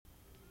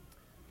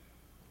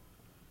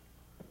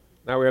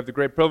Now we have the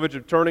great privilege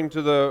of turning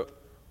to the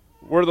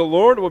Word of the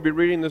Lord. We'll be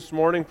reading this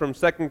morning from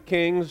 2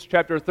 Kings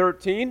chapter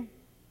 13.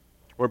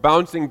 We're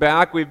bouncing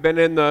back. We've been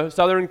in the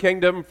southern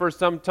kingdom for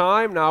some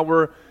time. Now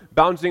we're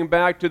bouncing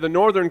back to the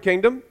northern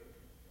kingdom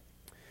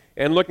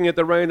and looking at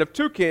the reign of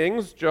two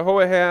kings,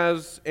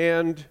 Jehoahaz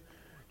and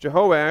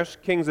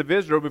Jehoash, kings of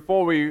Israel.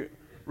 Before we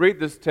read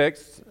this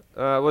text,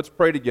 let's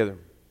pray together.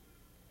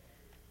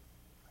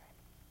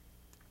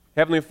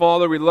 Heavenly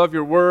Father, we love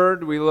your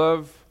word. We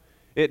love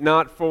it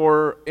not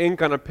for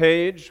ink on a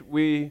page.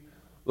 We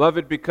love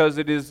it because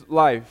it is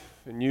life,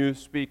 and you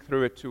speak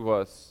through it to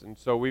us. And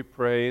so we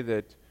pray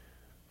that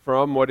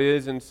from what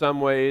is in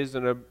some ways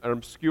an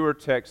obscure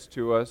text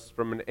to us,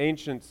 from an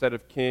ancient set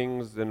of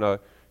kings in a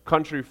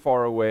country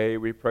far away,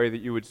 we pray that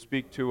you would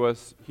speak to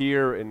us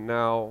here and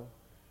now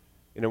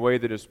in a way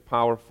that is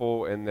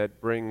powerful and that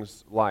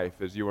brings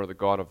life, as you are the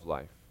God of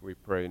life. We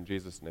pray in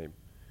Jesus' name.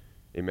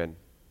 Amen.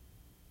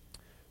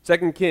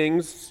 2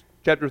 Kings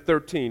chapter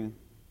 13.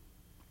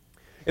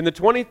 In the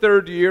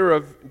 23rd year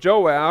of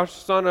Joash,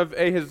 son of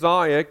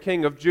Ahaziah,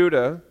 king of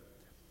Judah,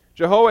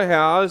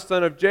 Jehoahaz,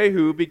 son of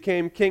Jehu,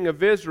 became king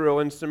of Israel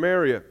in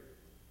Samaria,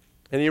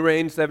 and he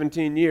reigned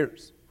 17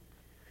 years.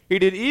 He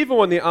did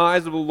evil in the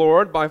eyes of the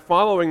Lord by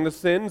following the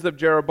sins of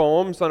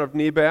Jeroboam, son of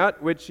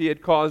Nebat, which he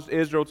had caused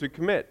Israel to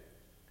commit,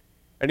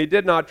 and he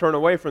did not turn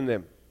away from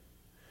them.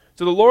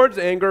 So the Lord's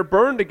anger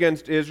burned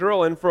against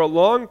Israel, and for a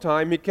long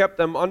time he kept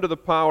them under the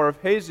power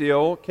of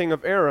Hazael, king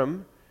of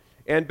Aram,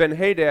 and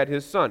Ben-Hadad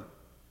his son.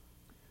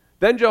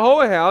 Then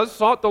Jehoahaz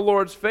sought the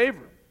Lord's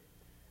favor,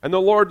 and the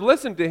Lord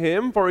listened to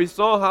him, for he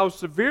saw how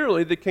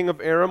severely the king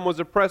of Aram was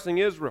oppressing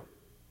Israel.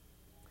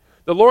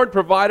 The Lord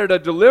provided a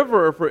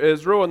deliverer for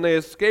Israel, and they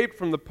escaped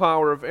from the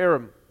power of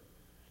Aram.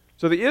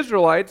 So the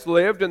Israelites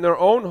lived in their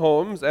own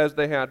homes as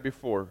they had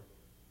before.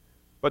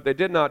 But they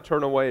did not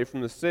turn away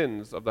from the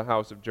sins of the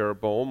house of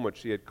Jeroboam,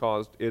 which he had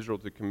caused Israel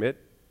to commit.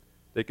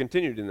 They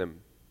continued in them.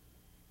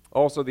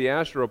 Also the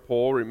Asherah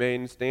pole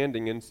remained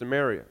standing in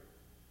Samaria.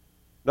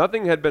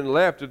 Nothing had been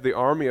left of the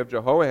army of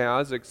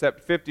Jehoahaz except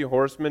 50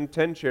 horsemen,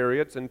 10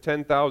 chariots, and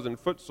 10,000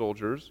 foot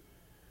soldiers.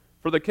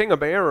 For the king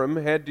of Aram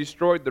had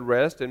destroyed the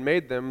rest and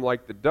made them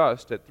like the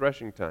dust at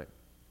threshing time.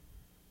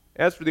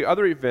 As for the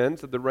other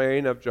events of the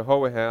reign of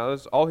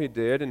Jehoahaz, all he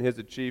did and his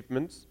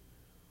achievements,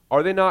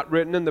 are they not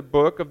written in the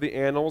book of the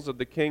annals of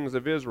the kings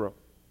of Israel?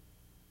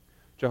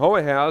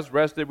 Jehoahaz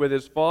rested with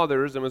his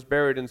fathers and was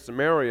buried in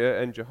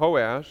Samaria, and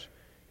Jehoash,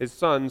 his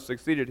son,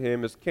 succeeded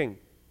him as king.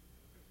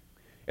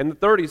 In the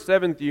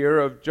 37th year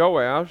of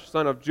Joash,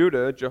 son of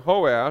Judah,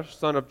 Jehoash,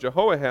 son of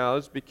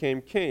Jehoahaz,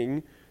 became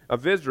king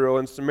of Israel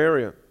in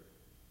Samaria,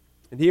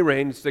 and he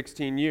reigned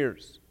 16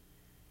 years.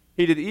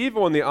 He did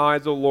evil in the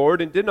eyes of the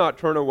Lord and did not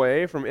turn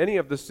away from any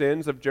of the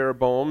sins of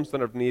Jeroboam,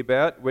 son of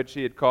Nebat, which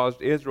he had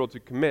caused Israel to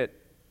commit.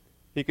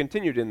 He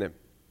continued in them.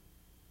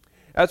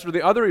 As for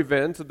the other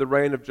events of the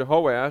reign of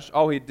Jehoash,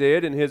 all he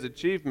did and his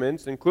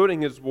achievements,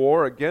 including his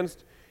war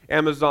against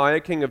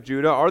Amaziah, king of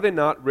Judah, are they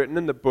not written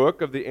in the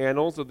book of the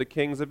annals of the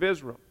kings of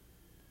Israel?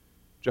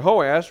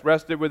 Jehoash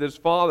rested with his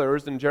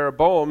fathers, and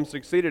Jeroboam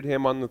succeeded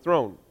him on the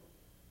throne.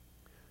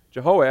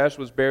 Jehoash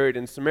was buried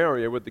in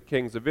Samaria with the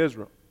kings of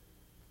Israel.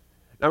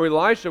 Now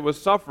Elisha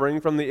was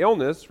suffering from the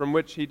illness from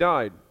which he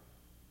died.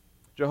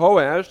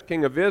 Jehoash,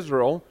 king of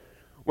Israel,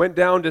 went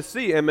down to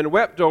see him and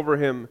wept over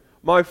him.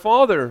 My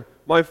father,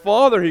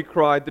 he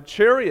cried, the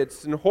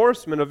chariots and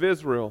horsemen of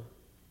Israel.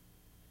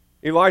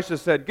 Elisha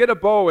said, get a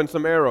bow and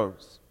some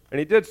arrows. And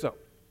he did so.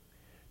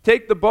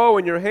 Take the bow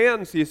in your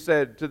hands, he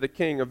said to the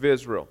king of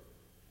Israel.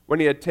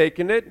 When he had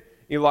taken it,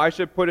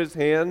 Elisha put his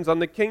hands on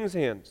the king's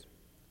hands.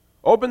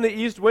 Open the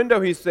east window,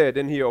 he said,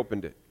 and he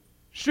opened it.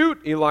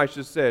 Shoot,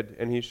 Elisha said,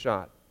 and he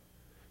shot.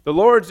 The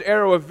Lord's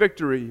arrow of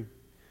victory,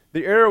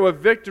 the arrow of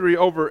victory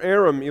over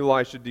Aram,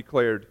 Elisha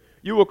declared.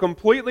 You will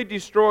completely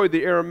destroy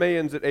the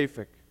Arameans at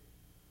Aphek.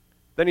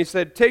 Then he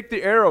said, take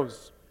the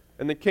arrows,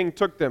 and the king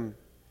took them.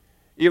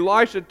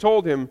 Elisha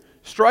told him,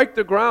 strike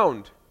the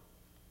ground.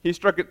 He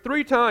struck it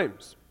 3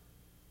 times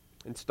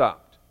and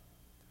stopped.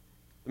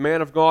 The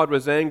man of God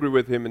was angry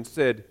with him and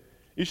said,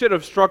 you should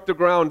have struck the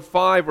ground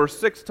 5 or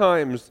 6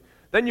 times.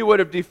 Then you would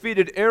have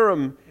defeated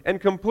Aram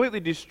and completely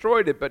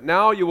destroyed it, but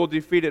now you will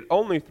defeat it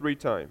only 3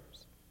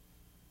 times.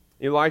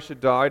 Elisha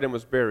died and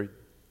was buried.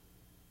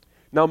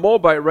 Now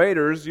Moabite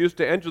raiders used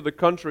to enter the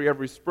country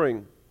every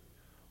spring.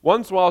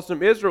 Once while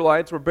some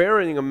Israelites were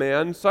burying a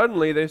man,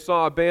 suddenly they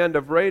saw a band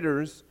of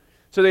raiders,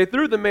 so they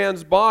threw the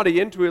man's body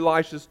into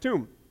Elisha's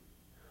tomb.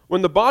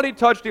 When the body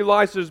touched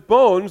Elisha's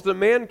bones, the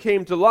man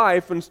came to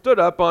life and stood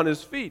up on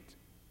his feet.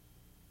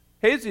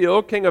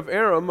 Hazael, king of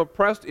Aram,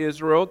 oppressed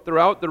Israel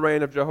throughout the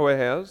reign of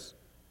Jehoahaz,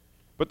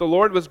 but the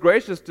Lord was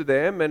gracious to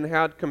them and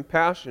had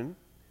compassion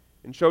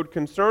and showed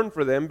concern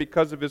for them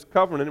because of his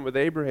covenant with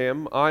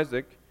Abraham,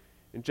 Isaac,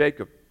 and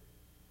Jacob.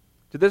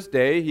 To this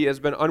day, he has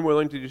been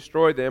unwilling to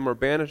destroy them or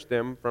banish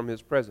them from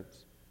his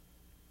presence.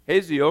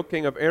 Hazael,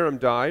 king of Aram,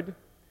 died,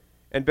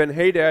 and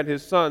Ben-Hadad,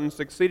 his son,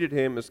 succeeded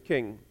him as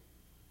king.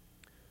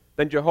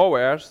 Then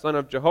Jehoash, son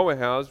of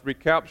Jehoahaz,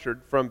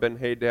 recaptured from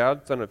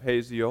Ben-Hadad, son of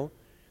Hazael,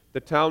 the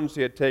towns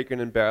he had taken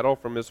in battle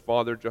from his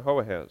father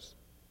Jehoahaz.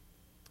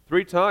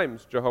 3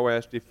 times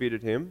Jehoash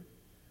defeated him,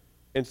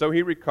 and so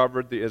he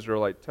recovered the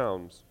Israelite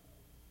towns.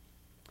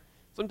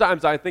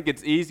 Sometimes I think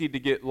it's easy to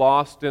get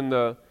lost in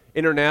the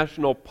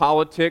international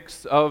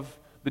politics of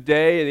the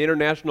day, the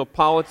international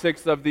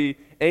politics of the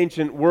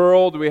ancient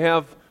world. We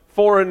have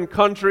foreign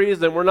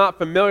countries and we're not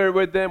familiar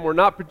with them. We're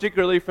not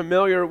particularly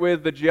familiar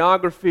with the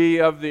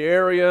geography of the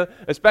area,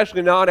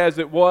 especially not as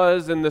it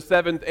was in the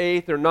 7th,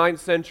 8th, or 9th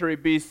century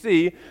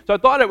BC. So I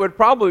thought it would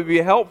probably be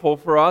helpful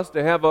for us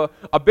to have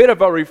a bit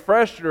of a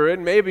refresher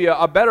and maybe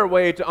a better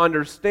way to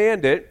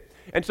understand it.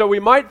 And so we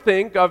might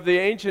think of the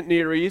ancient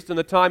Near East in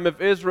the time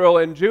of Israel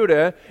and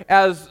Judah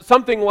as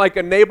something like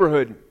a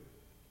neighborhood.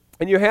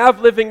 And you have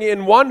living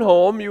in one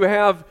home, you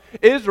have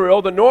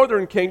Israel, the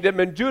northern kingdom,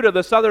 and Judah,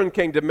 the southern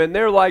kingdom, and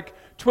they're like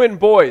twin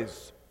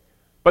boys.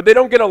 But they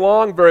don't get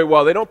along very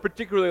well. They don't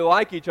particularly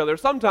like each other.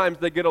 Sometimes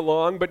they get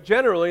along, but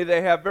generally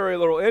they have very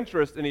little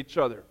interest in each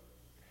other.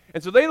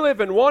 And so they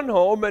live in one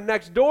home, and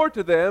next door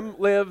to them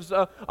lives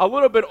a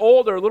little bit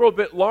older, a little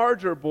bit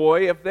larger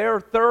boy. If they're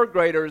 3rd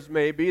graders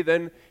maybe,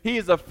 then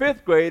he's a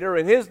 5th grader,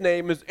 and his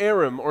name is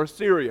Aram or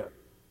Syria.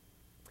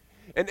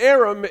 And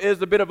Aram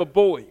is a bit of a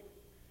bully.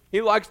 He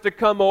likes to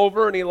come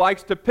over and he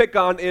likes to pick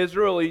on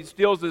Israel. He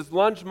steals his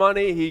lunch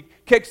money, he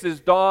kicks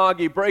his dog,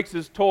 he breaks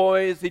his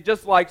toys. He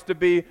just likes to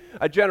be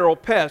a general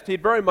pest.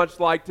 He'd very much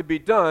like to be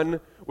done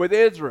with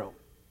Israel.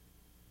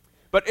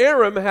 But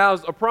Aram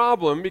has a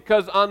problem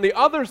because on the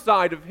other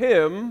side of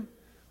him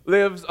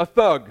lives a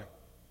thug.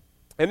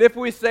 And if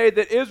we say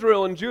that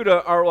Israel and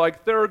Judah are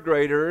like 3rd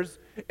graders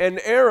and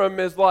Aram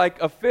is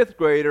like a 5th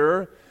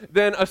grader,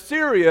 then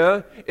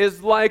Assyria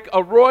is like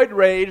a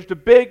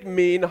roid-raged, big,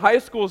 mean high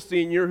school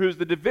senior who's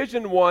the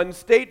Division I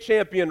state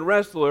champion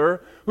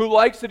wrestler who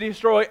likes to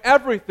destroy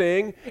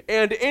everything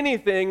and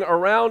anything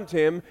around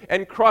him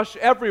and crush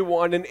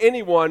everyone and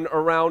anyone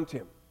around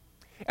him.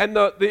 And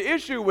the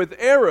issue with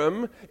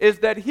Aram is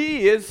that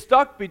he is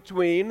stuck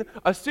between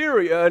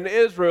Assyria and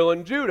Israel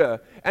and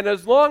Judah. And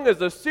as long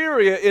as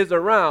Assyria is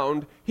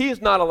around,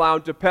 he's not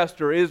allowed to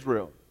pester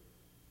Israel.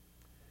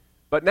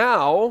 But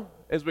now,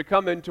 as we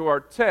come into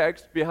our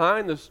text,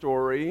 behind the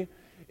story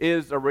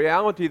is a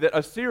reality that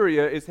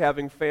Assyria is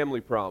having family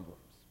problems.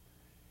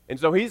 And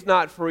so he's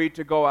not free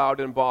to go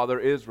out and bother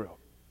Israel.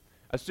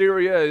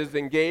 Assyria is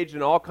engaged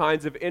in all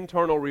kinds of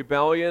internal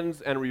rebellions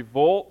and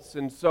revolts,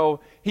 and so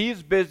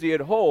he's busy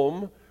at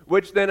home,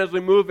 which then, as we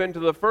move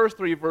into the first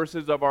 3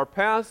 verses of our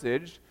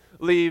passage,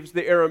 leaves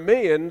the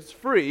Arameans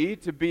free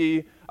to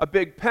be a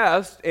big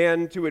pest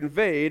and to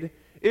invade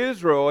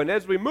Israel. And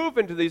as we move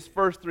into these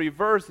first 3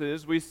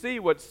 verses, we see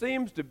what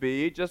seems to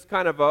be just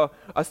kind of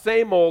a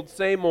same old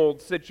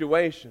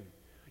situation.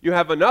 You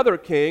have another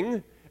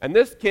king, and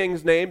this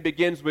king's name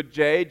begins with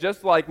J,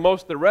 just like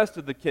most of the rest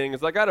of the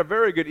kings. I got a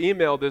very good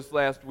email this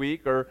last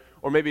week, or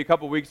maybe a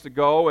couple weeks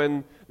ago,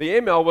 and the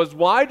email was,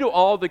 why do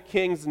all the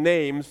kings'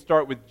 names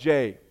start with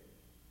J?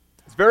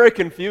 It's very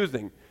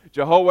confusing.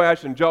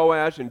 Jehoash and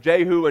Joash and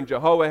Jehu and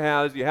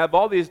Jehoahaz. You have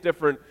all these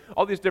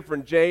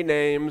different J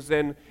names,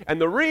 and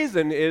the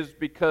reason is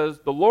because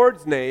the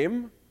Lord's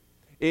name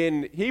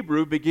in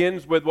Hebrew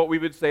begins with what we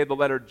would say the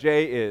letter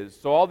J is.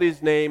 So all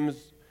these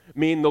names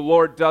mean the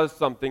Lord does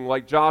something,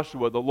 like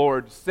Joshua, the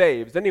Lord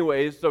saves.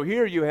 Anyways, so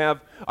here you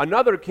have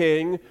another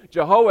king,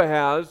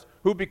 Jehoahaz,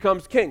 who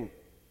becomes king.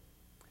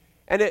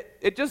 And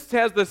it just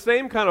has the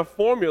same kind of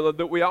formula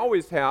that we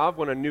always have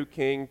when a new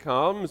king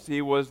comes.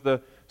 He was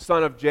the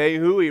son of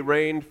Jehu. He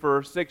reigned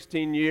for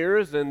 16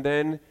 years, and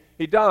then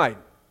he died.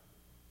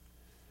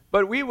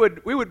 But we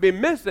would be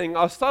missing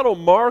a subtle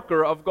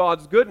marker of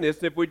God's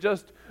goodness if we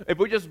just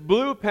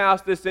blew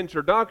past this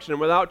introduction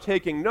without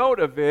taking note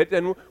of it.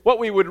 And what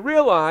we would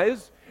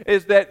realize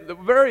is that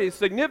very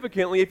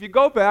significantly, if you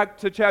go back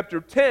to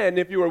chapter 10,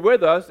 if you were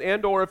with us,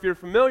 and or if you're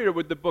familiar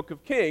with the book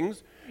of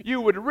Kings,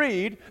 you would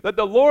read that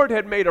the Lord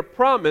had made a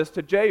promise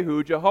to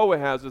Jehu,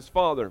 Jehoahaz's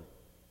father.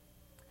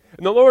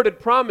 And the Lord had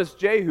promised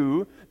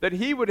Jehu that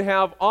he would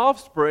have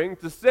offspring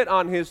to sit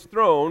on his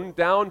throne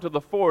down to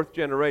the 4th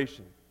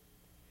generation.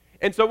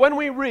 And so when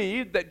we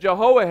read that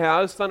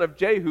Jehoahaz, son of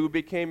Jehu,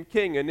 became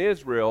king in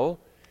Israel,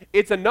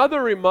 it's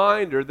another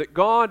reminder that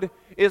God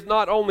is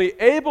not only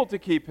able to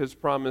keep his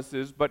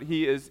promises, but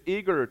he is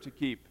eager to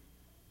keep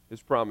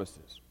his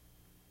promises.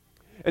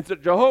 And so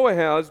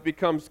Jehoahaz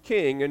becomes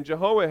king, and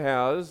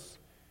Jehoahaz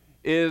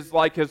is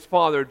like his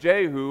father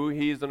Jehu.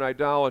 He's an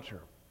idolater.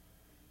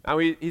 Now,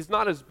 he's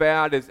not as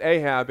bad as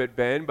Ahab had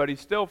been, but he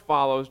still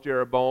follows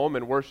Jeroboam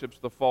and worships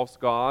the false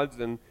gods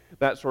and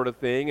that sort of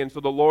thing. And so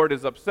the Lord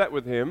is upset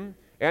with him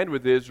and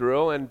with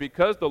Israel, and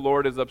because the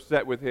Lord is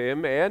upset with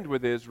him and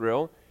with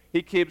Israel,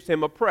 he keeps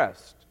him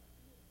oppressed.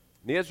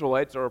 The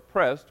Israelites are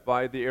oppressed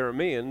by the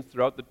Arameans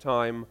throughout the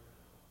time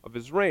of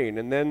his reign,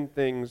 and then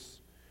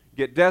things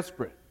get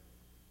desperate.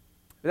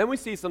 And then we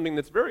see something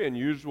that's very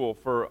unusual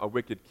for a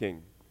wicked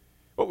king.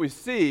 What we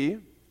see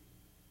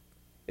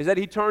is that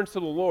he turns to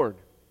the Lord.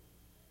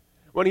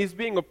 when he's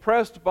being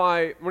oppressed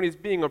by the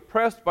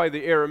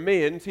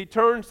Arameans, he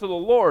turns to the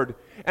Lord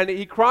and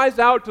he cries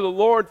out to the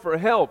Lord for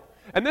help.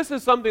 And this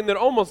is something that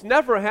almost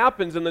never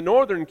happens in the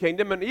northern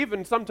kingdom, and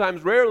even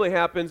sometimes rarely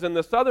happens in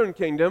the southern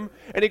kingdom.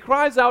 And he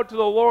cries out to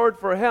the Lord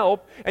for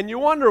help, and you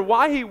wonder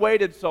why he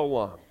waited so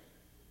long.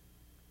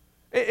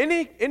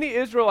 Any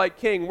Israelite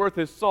king worth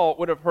his salt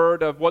would have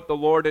heard of what the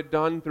Lord had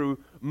done through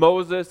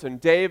Moses and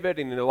David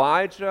and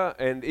Elijah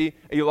and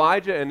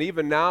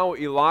even now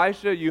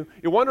Elisha. You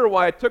wonder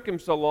why it took him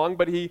so long,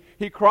 but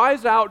he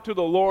cries out to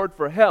the Lord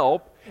for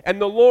help,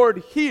 and the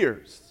Lord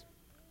hears.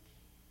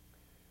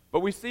 But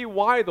we see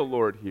why the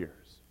Lord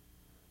hears.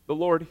 The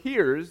Lord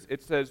hears,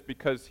 it says,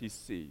 because he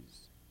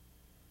sees.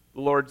 The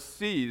Lord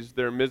sees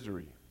their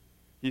misery.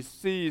 He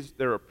sees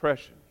their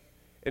oppression.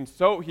 And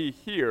so he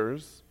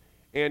hears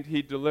and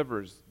he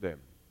delivers them.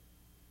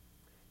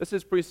 This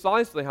is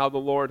precisely how the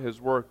Lord has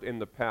worked in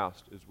the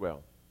past as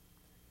well.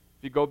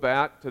 If you go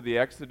back to the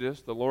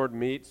Exodus, the Lord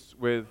meets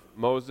with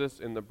Moses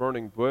in the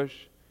burning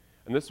bush.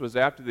 And this was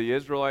after the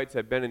Israelites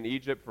had been in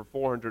Egypt for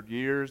 400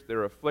 years.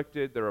 They're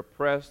afflicted, they're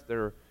oppressed,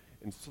 they're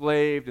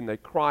enslaved, and they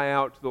cry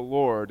out to the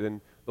Lord. And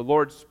the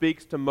Lord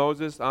speaks to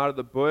Moses out of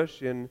the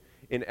bush in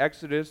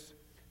Exodus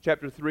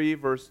chapter 3,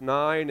 verse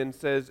 9, and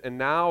says, "And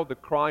now the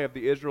cry of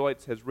the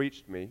Israelites has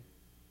reached me,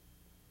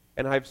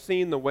 and I have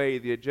seen the way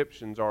the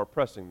Egyptians are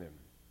oppressing them."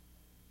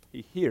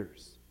 He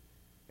hears,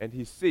 and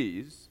he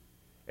sees,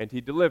 and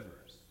he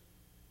delivers.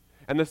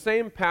 And the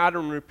same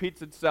pattern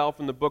repeats itself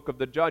in the book of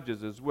the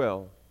Judges as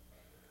well.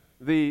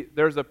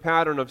 There's a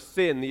pattern of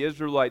sin. The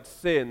Israelites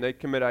sin. They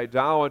commit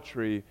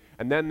idolatry.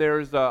 And then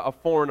there's a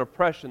foreign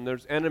oppression.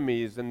 There's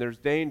enemies, and there's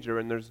danger,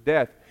 and there's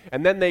death.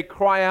 And then they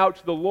cry out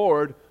to the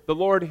Lord. The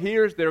Lord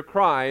hears their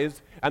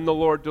cries, and the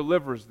Lord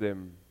delivers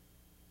them.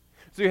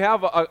 So you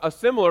have a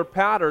similar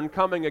pattern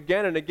coming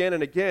again and again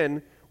and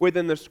again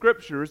within the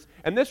Scriptures.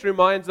 And this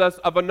reminds us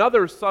of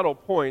another subtle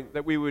point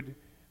that we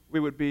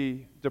would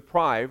be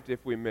deprived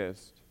if we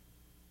missed.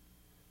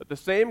 That the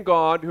same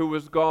God who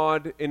was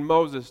God in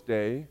Moses'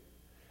 day,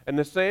 and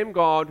the same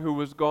God who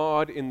was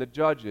God in the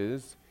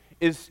Judges,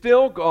 is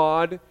still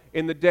God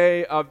in the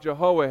day of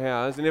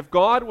Jehoahaz. And if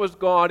God was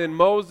God in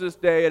Moses'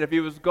 day, and if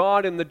he was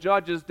God in the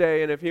Judges'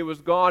 day, and if he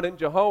was God in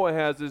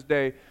Jehoahaz's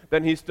day,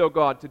 then he's still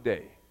God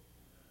today.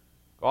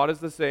 God is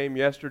the same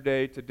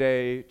yesterday,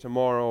 today,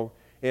 tomorrow,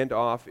 and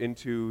off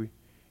into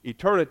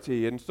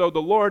eternity. And so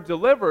the Lord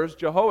delivers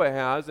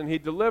Jehoahaz, and he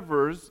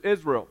delivers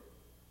Israel.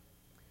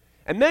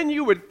 And then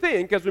you would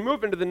think, as we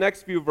move into the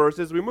next few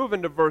verses, we move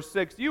into verse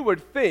 6, you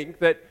would think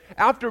that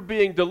after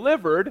being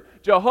delivered,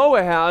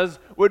 Jehoahaz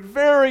would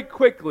very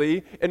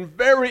quickly and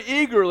very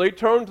eagerly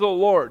turn to the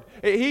Lord.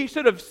 He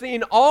should have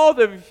seen all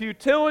the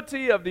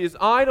futility of these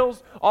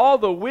idols, all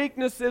the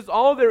weaknesses,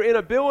 all their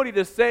inability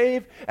to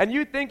save, and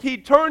you'd think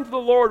he'd turn to the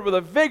Lord with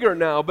a vigor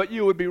now, but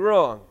you would be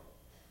wrong.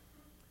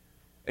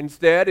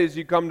 Instead, as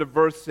you come to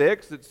verse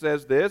 6, it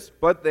says this,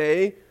 "But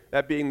they,"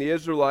 that being the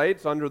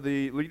Israelites under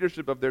the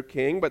leadership of their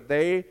king, "but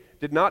they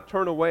did not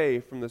turn away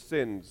from the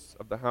sins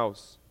of the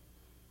house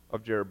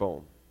of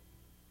Jeroboam."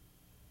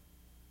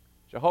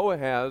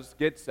 Jehoahaz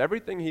gets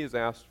everything he has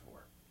asked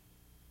for,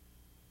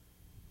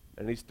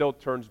 and he still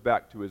turns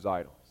back to his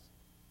idols.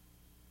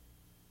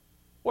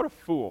 What a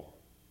fool.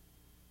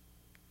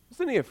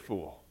 Isn't he a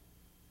fool?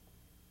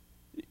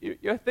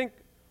 You think,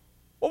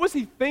 what was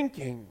he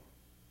thinking?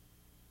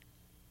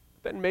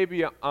 Then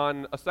maybe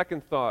on a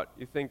second thought,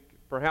 you think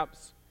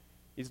perhaps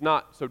he's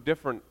not so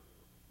different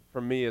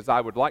from me as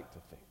I would like to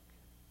think.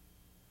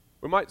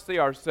 We might see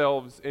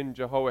ourselves in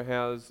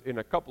Jehoahaz in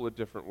a couple of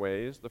different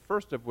ways. The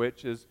first of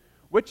which is,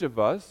 which of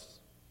us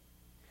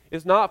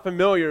is not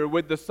familiar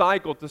with the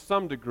cycle to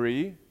some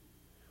degree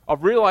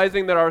of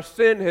realizing that our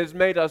sin has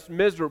made us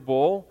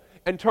miserable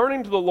and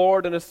turning to the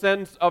Lord in a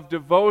sense of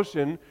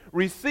devotion,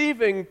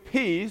 receiving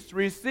peace,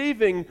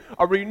 receiving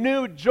a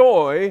renewed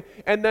joy,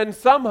 and then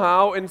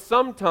somehow in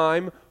some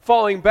time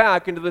falling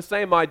back into the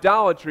same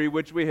idolatry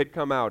which we had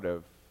come out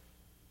of.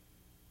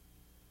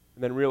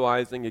 And then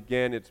realizing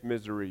again its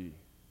misery.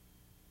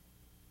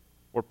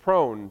 We're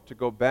prone to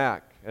go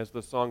back, as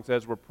the song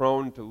says, we're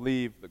prone to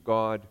leave the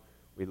God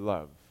we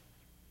love.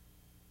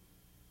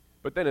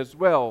 But then as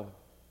well,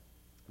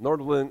 Lord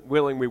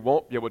willing, we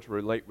won't be able to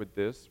relate with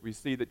this. We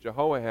see that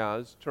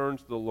Jehoahaz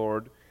turns to the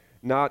Lord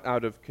not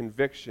out of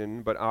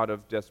conviction, but out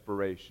of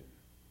desperation.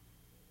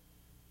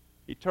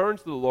 He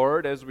turns to the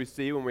Lord, as we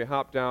see when we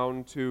hop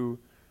down to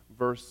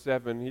verse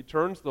 7. He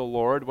turns to the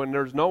Lord when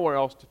there's nowhere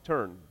else to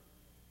turn.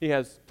 He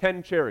has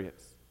 10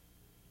 chariots.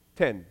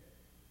 10.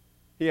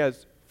 He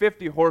has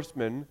 50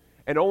 horsemen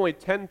and only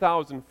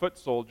 10,000 foot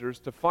soldiers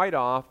to fight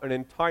off an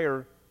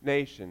entire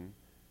nation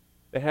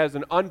that has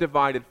an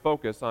undivided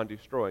focus on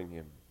destroying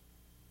him.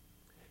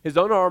 His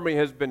own army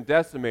has been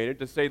decimated,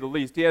 to say the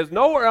least. He has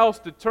nowhere else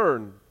to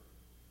turn.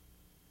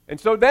 And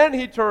so then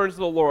he turns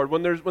to the Lord.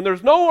 When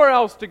there's nowhere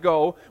else to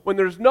go, when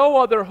there's no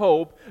other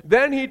hope,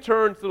 then he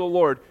turns to the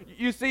Lord.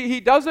 You see,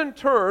 he doesn't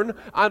turn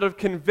out of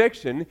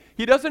conviction.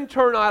 He doesn't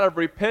turn out of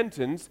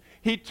repentance.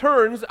 He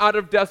turns out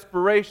of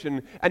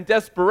desperation. And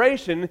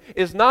desperation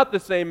is not the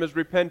same as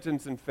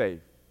repentance and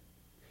faith.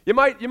 You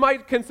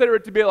might consider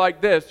it to be like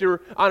this.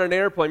 You're on an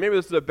airplane. Maybe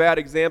this is a bad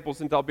example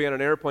since I'll be on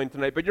an airplane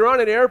tonight. But you're on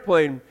an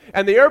airplane,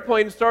 and the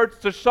airplane starts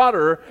to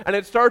shudder, and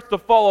it starts to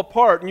fall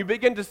apart. And you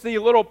begin to see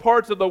little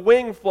parts of the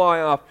wing fly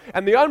off.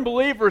 And the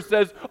unbeliever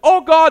says,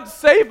 "Oh God,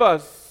 save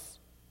us."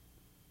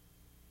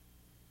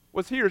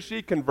 Was he or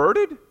she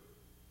converted?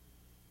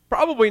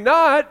 Probably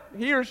not.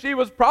 He or she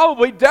was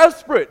probably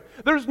desperate.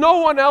 There's no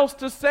one else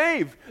to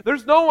save.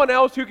 There's no one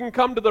else who can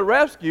come to the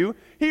rescue.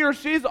 He or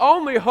she's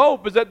only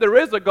hope is that there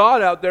is a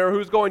God out there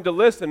who's going to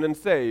listen and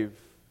save.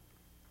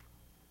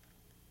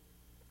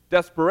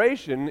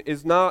 Desperation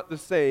is not the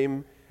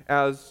same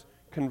as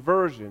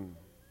conversion.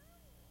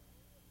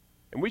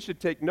 And we should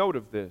take note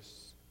of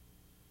this,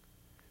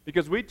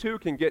 because we too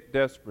can get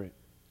desperate.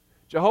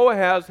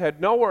 Jehoahaz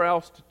had nowhere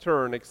else to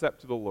turn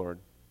except to the Lord.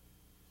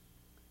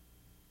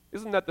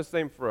 Isn't that the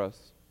same for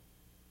us?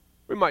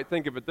 We might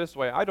think of it this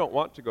way: I don't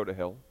want to go to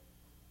hell,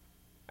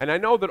 and I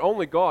know that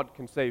only God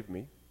can save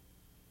me,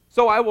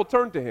 so I will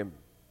turn to Him.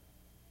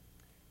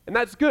 And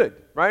that's good,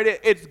 right?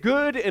 It's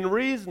good and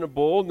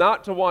reasonable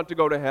not to want to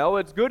go to hell.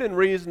 It's good and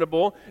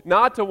reasonable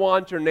not to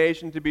want your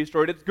nation to be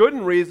destroyed. It's good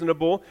and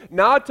reasonable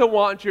not to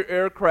want your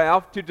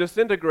aircraft to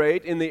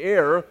disintegrate in the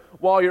air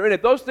while you're in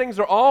it. Those things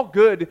are all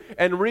good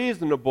and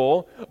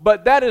reasonable,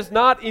 but that is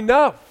not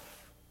enough.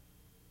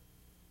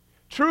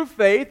 True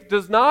faith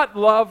does not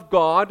love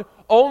God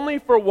only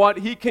for what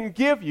He can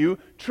give you.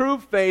 True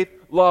faith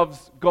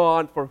loves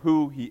God for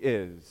who He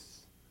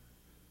is.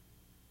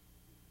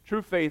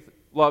 True faith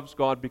loves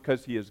God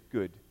because He is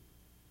good,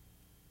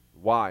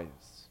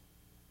 wise,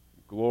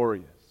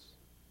 glorious,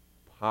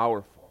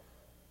 powerful,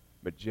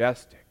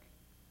 majestic,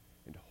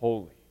 and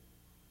holy.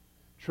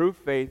 True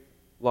faith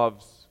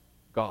loves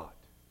God,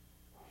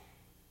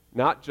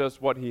 not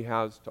just what He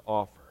has to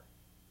offer.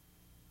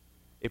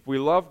 If we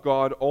love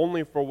God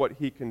only for what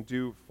He can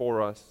do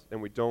for us, then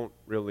we don't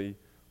really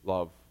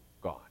love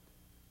God.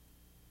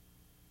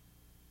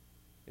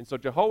 And so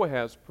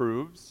Jehoahaz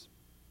proves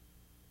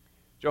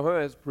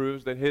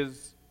that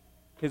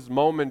his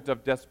moment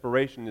of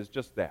desperation is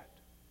just that.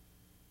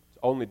 It's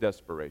only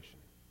desperation.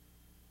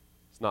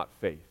 It's not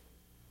faith.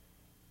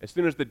 As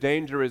soon as the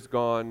danger is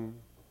gone,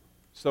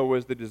 so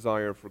is the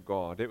desire for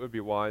God. It would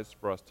be wise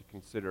for us to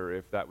consider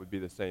if that would be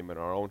the same in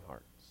our own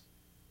hearts,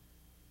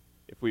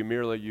 if we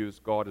merely use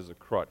God as a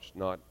crutch,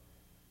 not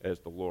as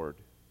the Lord.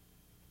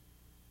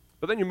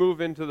 But then you move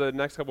into the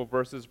next couple of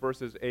verses,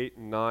 verses 8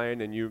 and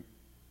 9, and you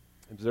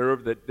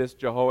observe that this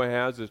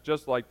Jehoahaz is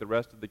just like the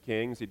rest of the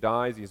kings. He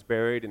dies, he's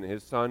buried, and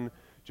his son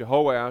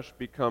Jehoash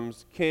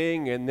becomes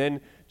king. And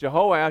then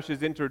Jehoash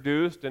is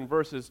introduced in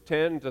verses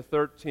 10 to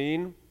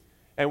 13,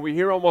 and we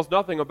hear almost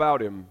nothing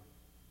about him.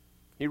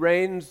 He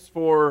reigns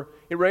for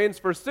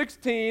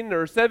 16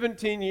 or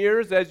 17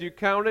 years, as you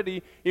count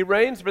it. He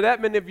reigns for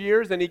that many of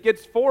years, and he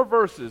gets 4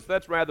 verses.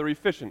 That's rather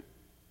efficient.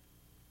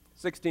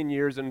 16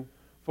 years and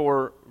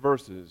 4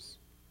 verses.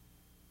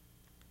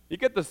 You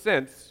get the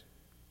sense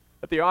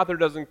that the author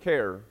doesn't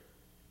care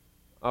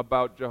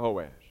about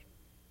Jehoash.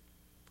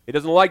 He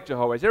doesn't like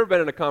Jehoash. You ever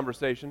been in a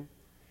conversation,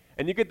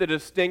 and you get the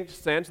distinct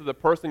sense that the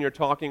person you're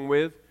talking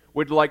with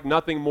would like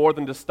nothing more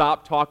than to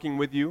stop talking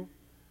with you?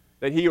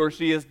 That he or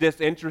she is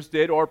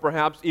disinterested or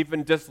perhaps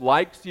even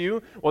dislikes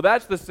you? Well,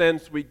 that's the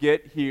sense we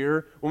get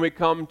here when we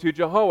come to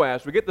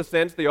Jehoash. We get the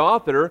sense the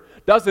author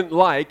doesn't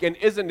like and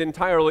isn't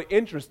entirely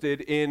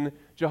interested in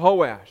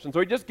Jehoash. And so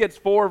he just gets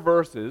 4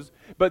 verses,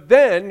 but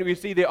then we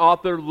see the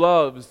author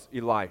loves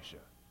Elisha.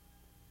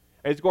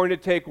 And he's going to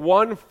take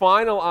one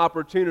final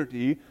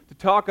opportunity to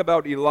talk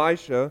about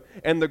Elisha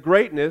and the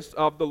greatness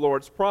of the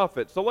Lord's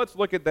prophet. So let's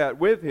look at that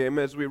with him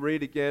as we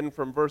read again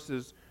from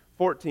verses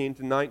 14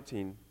 to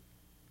 19.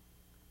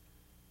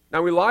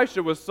 Now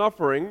Elisha was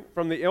suffering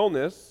from the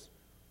illness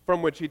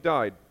from which he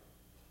died.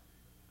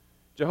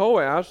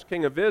 Jehoash,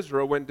 king of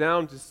Israel, went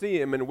down to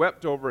see him and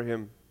wept over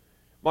him.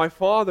 My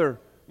father,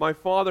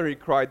 he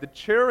cried, the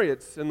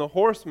chariots and the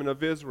horsemen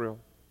of Israel."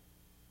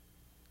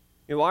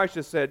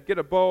 Elisha said, "Get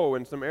a bow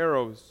and some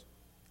arrows."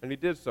 And he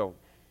did so.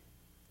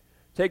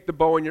 "Take the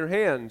bow in your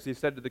hands," he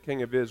said to the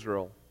king of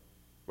Israel.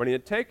 When he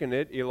had taken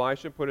it,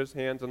 Elisha put his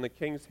hands on the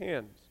king's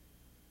hands.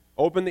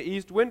 "Open the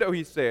east window,"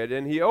 he said,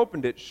 and he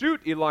opened it.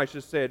 "Shoot,"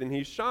 Elisha said, and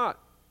he shot.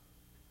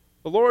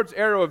 The Lord's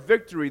arrow of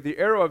victory, the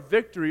arrow of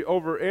victory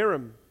over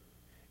Aram.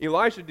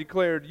 Elisha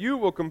declared, "You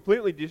will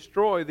completely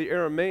destroy the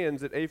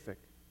Arameans at Aphek."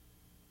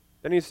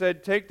 Then he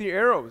said, "Take the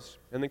arrows,"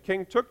 and the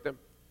king took them.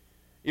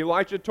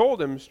 Elisha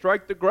told him,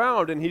 "Strike the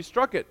ground," and he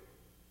struck it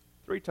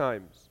 3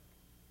 times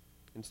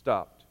and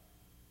stopped.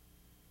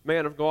 The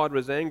man of God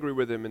was angry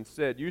with him and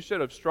said, "You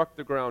should have struck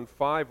the ground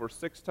 5 or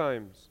 6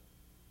 times.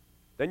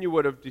 Then you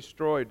would have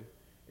destroyed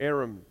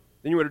Aram.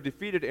 Then you would have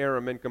defeated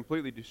Aram and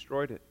completely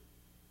destroyed it.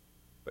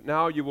 But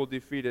now you will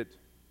defeat it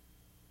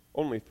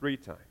only 3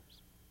 times."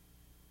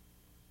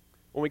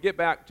 When we get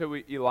back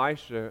to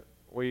Elisha,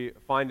 we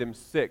find him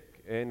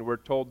sick, and we're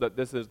told that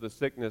this is the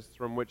sickness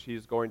from which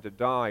he's going to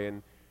die.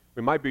 And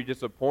we might be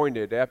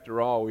disappointed. After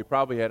all, we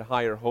probably had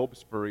higher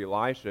hopes for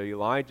Elisha.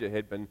 Elijah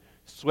had been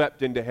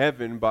swept into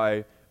heaven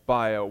by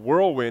a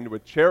whirlwind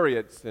with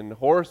chariots and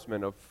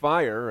horsemen of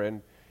fire.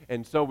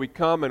 And so we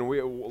come, and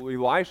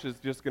Elisha's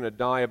just going to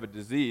die of a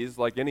disease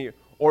like any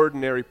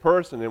ordinary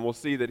person. And we'll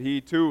see that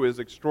he too is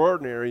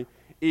extraordinary,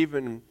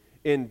 even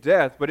in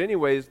death. But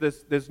anyways,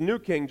 this new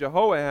king,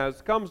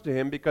 Jehoahaz, comes to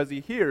him because he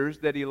hears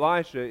that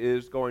Elisha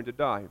is going to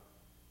die.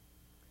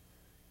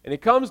 And he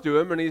comes to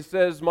him and he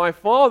says, my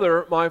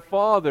father,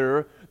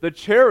 the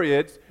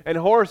chariots and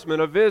horsemen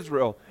of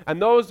Israel. And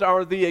those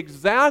are the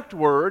exact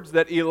words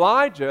that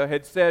Elijah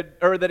had said,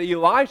 or that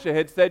Elisha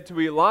had said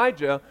to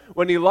Elijah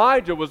when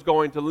Elijah was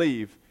going to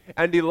leave.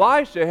 And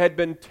Elisha had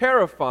been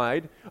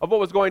terrified of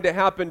what was going to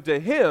happen to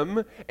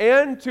him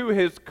and to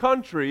his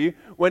country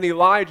when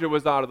Elijah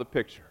was out of the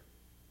picture.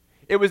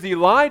 It was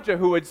Elijah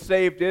who had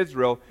saved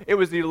Israel. It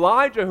was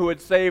Elijah who had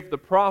saved the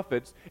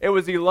prophets. It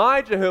was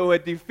Elijah who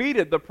had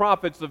defeated the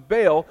prophets of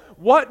Baal.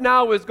 What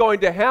now is going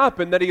to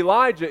happen that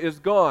Elijah is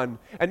gone?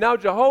 And now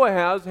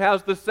Jehoahaz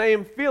has the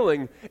same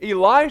feeling.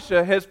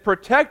 Elisha has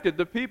protected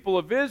the people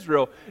of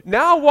Israel.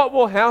 Now what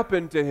will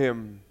happen to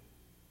him?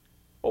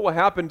 What will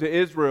happen to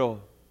Israel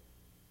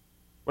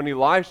when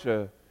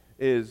Elisha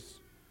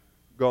is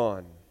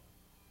gone?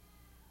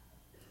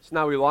 So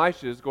now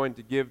Elisha is going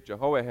to give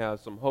Jehoahaz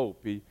some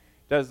hope.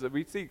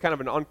 We see kind of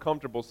an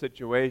uncomfortable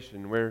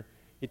situation where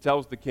he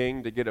tells the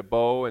king to get a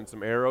bow and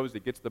some arrows. He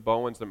gets the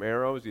bow and some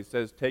arrows. He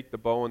says, take the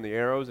bow and the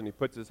arrows, and he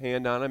puts his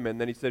hand on him, and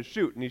then he says,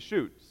 shoot, and he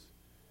shoots.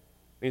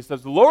 And he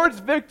says, the Lord's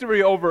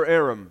victory over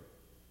Aram.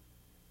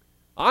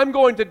 I'm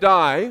going to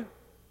die,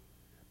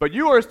 but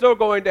you are still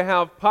going to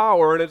have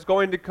power, and it's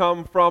going to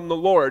come from the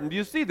Lord. And do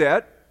you see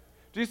that?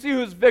 Do you see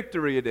whose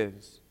victory it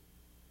is?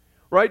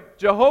 Right?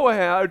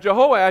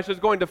 Jehoash is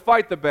going to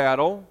fight the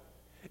battle.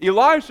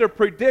 Elisha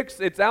predicts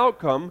its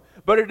outcome,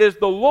 but it is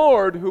the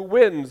Lord who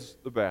wins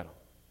the battle.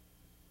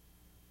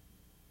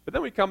 But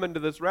then we come into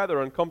this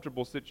rather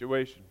uncomfortable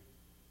situation.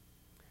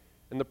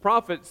 And the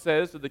prophet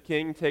says to the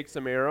king, take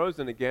some arrows,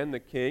 and again the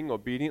king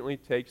obediently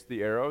takes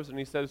the arrows, and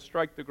he says,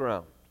 strike the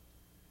ground.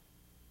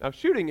 Now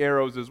shooting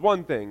arrows is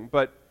one thing,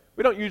 but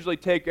we don't usually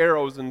take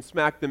arrows and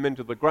smack them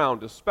into the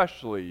ground,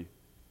 especially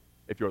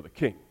if you're the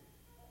king.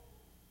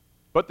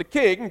 But the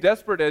king,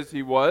 desperate as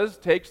he was,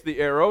 takes the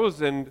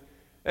arrows and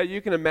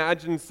you can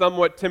imagine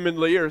somewhat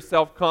timidly or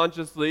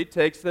self-consciously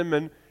takes them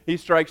and he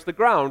strikes the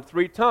ground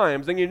 3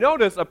 times. And you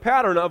notice a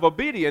pattern of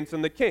obedience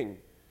in the king.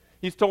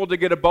 He's told to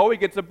get a bow, he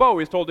gets a bow.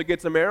 He's told to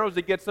get some arrows,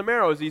 he gets some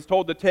arrows. He's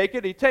told to take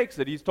it, he takes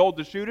it. He's told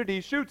to shoot it,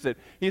 he shoots it.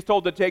 He's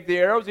told to take the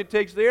arrows, he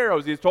takes the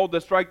arrows. He's told to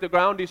strike the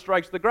ground, he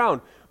strikes the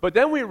ground. But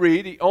then we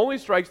read he only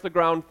strikes the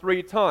ground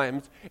 3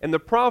 times, and the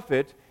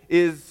prophet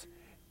is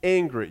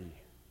angry.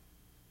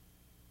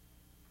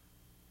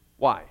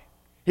 Why?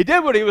 He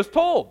did what he was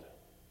told.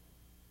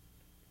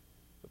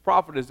 The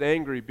prophet is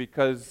angry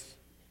because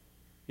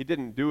he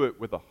didn't do it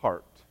with a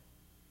heart.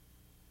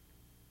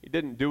 He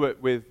didn't do it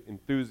with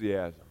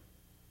enthusiasm.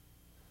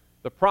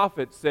 The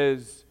prophet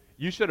says,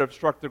 you should have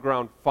struck the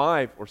ground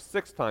 5 or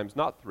 6 times,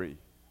 not 3.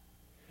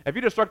 If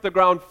you'd have struck the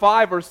ground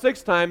 5 or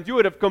 6 times, you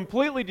would have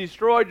completely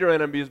destroyed your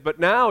enemies, but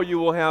now you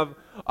will have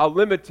a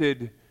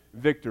limited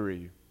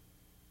victory.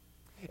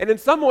 And in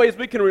some ways,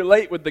 we can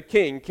relate with the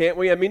king, can't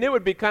we? I mean, it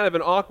would be kind of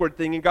an awkward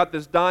thing. You got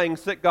this dying,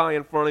 sick guy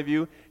in front of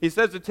you. He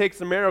says to take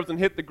some arrows and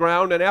hit the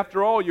ground, and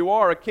after all, you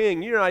are a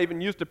king. You're not even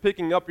used to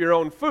picking up your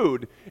own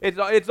food.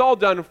 It's all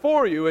done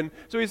for you. And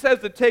so he says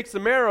to take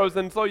some arrows,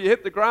 and so you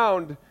hit the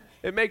ground.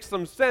 It makes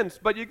some sense.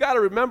 But you got to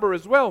remember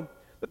as well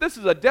that this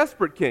is a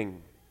desperate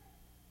king.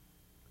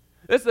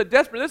 This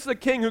is a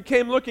king who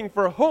came looking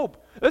for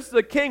hope. This is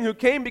a king who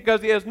came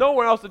because he has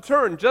nowhere else to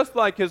turn, just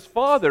like his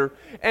father.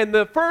 And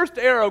the first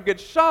arrow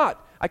gets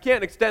shot. I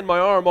can't extend my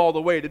arm all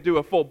the way to do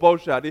a full bow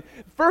shot. The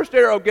first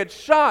arrow gets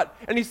shot,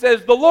 and he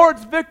says, the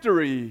Lord's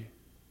victory.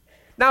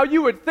 Now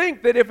you would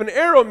think that if an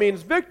arrow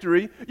means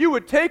victory, you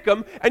would take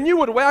them and you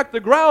would whack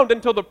the ground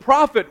until the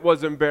prophet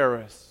was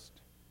embarrassed.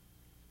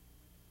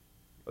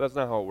 But that's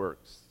not how it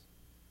works.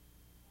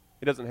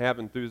 He doesn't have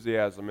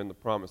enthusiasm in the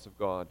promise of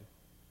God.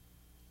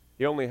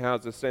 He only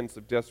has a sense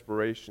of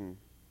desperation.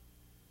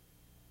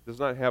 Does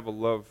not have a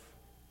love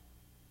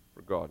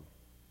for God.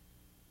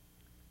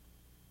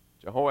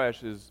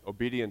 Jehoash's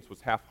obedience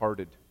was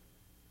half-hearted,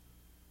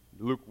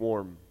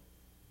 lukewarm.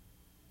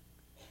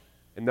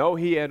 And though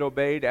he had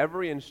obeyed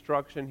every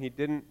instruction, he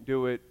didn't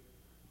do it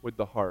with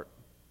the heart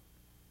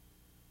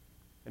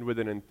and with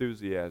an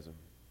enthusiasm.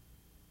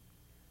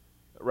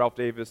 Ralph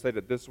Davis said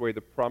it this way: the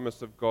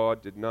promise of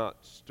God did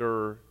not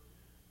stir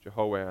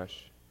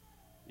Jehoash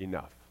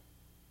enough.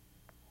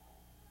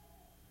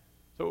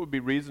 So it would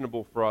be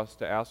reasonable for us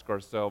to ask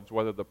ourselves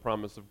whether the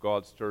promise of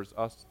God stirs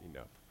us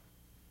enough.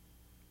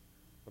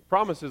 The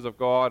promises of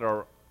God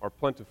are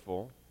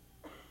plentiful.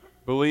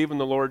 Believe in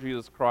the Lord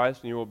Jesus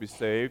Christ and you will be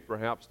saved,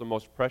 perhaps the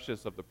most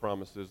precious of the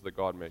promises that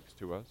God makes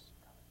to us.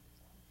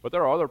 But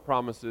there are other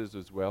promises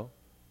as well.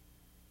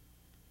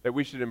 that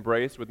we should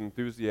embrace with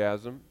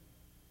enthusiasm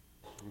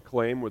and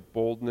claim with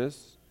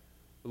boldness.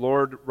 The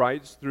Lord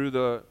writes through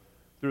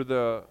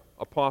the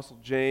Apostle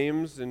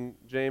James in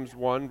James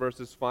 1,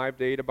 verses 5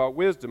 to 8 about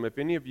wisdom. If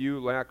any of you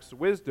lacks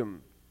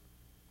wisdom,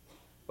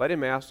 let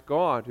him ask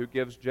God, who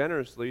gives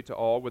generously to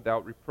all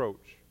without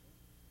reproach,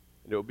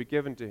 and it will be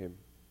given to him.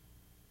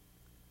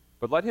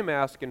 But let him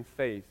ask in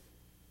faith,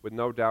 with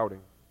no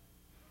doubting.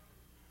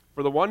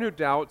 For the one who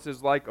doubts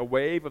is like a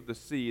wave of the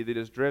sea that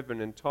is driven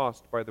and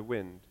tossed by the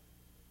wind.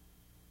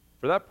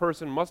 For that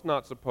person must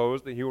not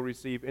suppose that he will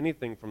receive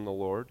anything from the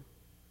Lord.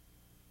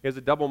 He is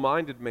a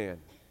double-minded man,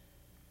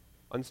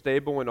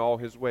 unstable in all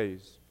his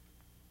ways.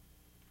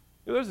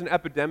 You know, there's an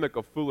epidemic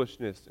of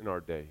foolishness in our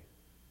day.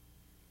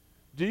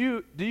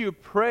 Do you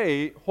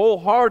pray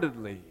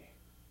wholeheartedly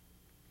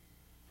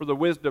for the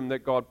wisdom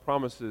that God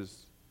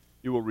promises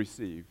you will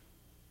receive?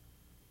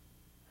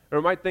 Or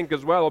we might think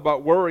as well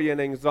about worry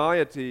and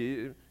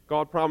anxiety.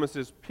 God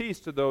promises peace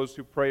to those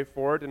who pray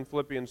for it in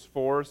Philippians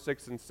 4,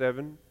 6, and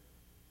 7.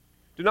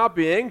 Do not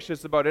be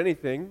anxious about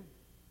anything,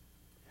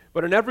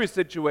 but in every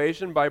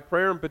situation, by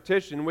prayer and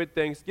petition with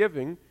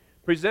thanksgiving,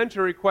 present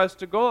your request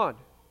to God.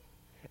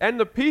 And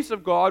the peace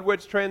of God,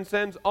 which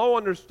transcends all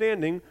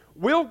understanding,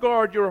 will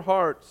guard your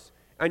hearts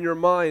and your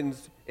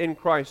minds in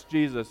Christ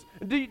Jesus.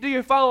 Do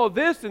you follow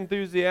this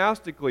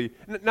enthusiastically?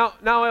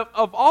 Now,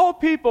 of all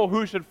people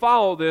who should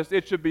follow this,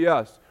 it should be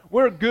us.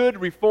 We're good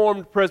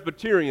Reformed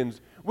Presbyterians.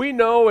 We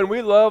know and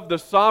we love the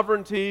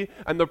sovereignty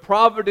and the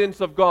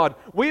providence of God.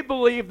 We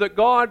believe that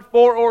God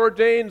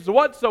foreordains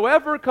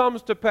whatsoever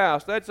comes to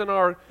pass. That's in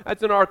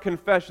our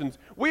confessions.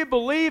 We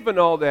believe in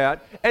all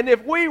that. And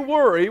if we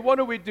worry, what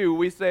do?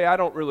 We say, I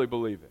don't really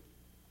believe it.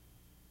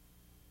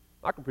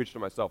 I can preach to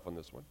myself on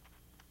this one.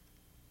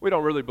 We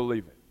don't really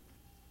believe it.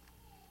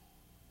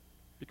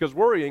 Because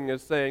worrying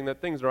is saying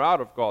that things are out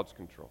of God's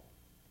control.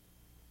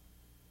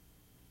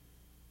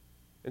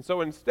 And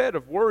so instead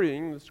of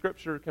worrying, the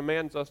Scripture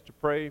commands us to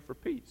pray for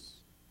peace,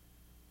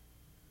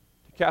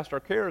 to cast our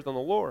cares on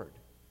the Lord,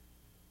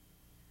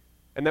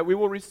 and that we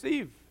will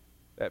receive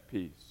that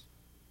peace.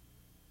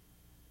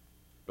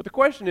 But the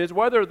question is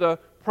whether the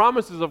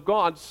promises of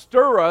God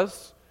stir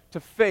us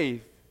to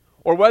faith,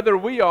 or whether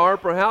we are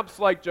perhaps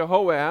like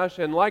Jehoash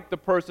and like the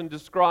person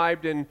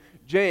described in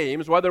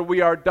James, whether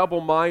we are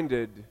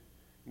double-minded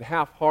and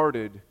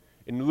half-hearted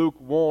and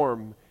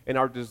lukewarm in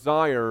our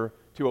desire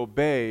to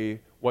obey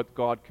what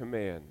God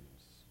commands,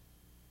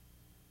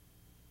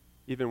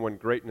 even when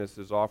greatness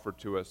is offered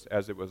to us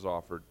as it was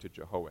offered to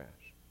Jehoash.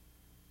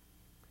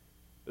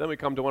 Then we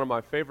come to one of my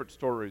favorite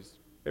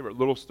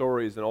little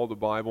stories in all the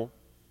Bible,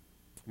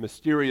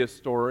 mysterious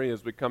story.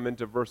 As we come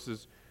into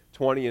verses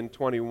 20 and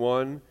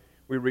 21,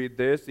 we read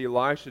this: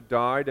 Elisha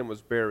died and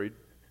was buried.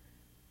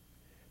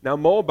 Now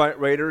Moabite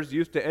raiders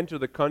used to enter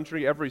the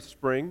country every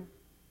spring.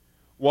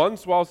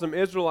 Once, while some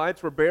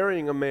Israelites were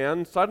burying a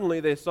man, suddenly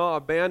they saw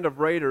a band of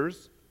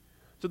raiders.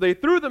 So they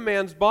threw the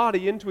man's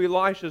body into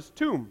Elisha's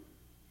tomb.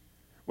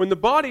 When the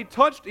body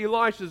touched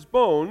Elisha's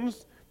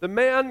bones, the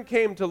man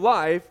came to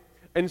life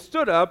and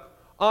stood up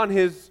on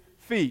his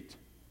feet.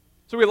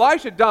 So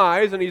Elisha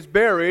dies and he's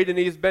buried and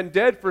he's been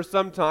dead for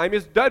some time.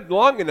 He's dead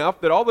long enough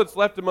that all that's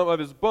left of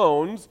his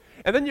bones.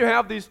 And then you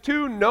have these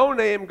two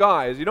no-name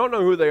guys. You don't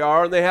know who they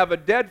are, and they have a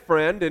dead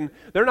friend, and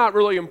they're not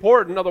really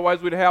important,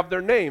 otherwise we'd have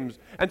their names.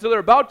 And so they're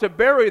about to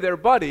bury their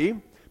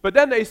buddy. But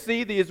then they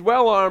see these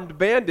well-armed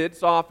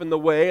bandits off in the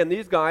way, and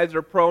these guys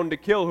are prone to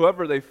kill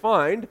whoever they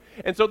find.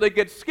 And so they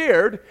get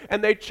scared,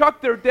 and they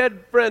chuck their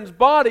dead friend's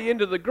body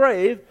into the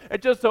grave.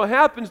 It just so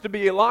happens to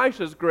be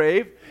Elisha's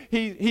grave.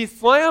 He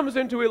slams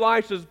into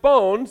Elisha's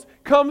bones,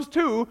 comes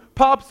to,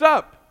 pops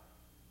up,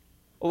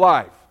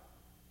 alive.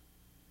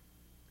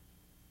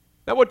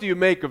 Now what do you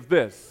make of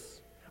this?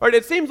 All right,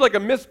 it seems like a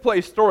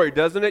misplaced story,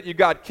 doesn't it? You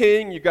got a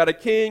king,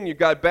 you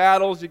got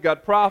battles, you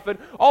got prophet.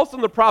 All of a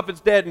sudden the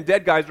prophet's dead and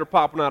dead guys are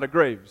popping out of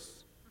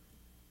graves.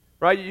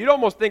 Right? You'd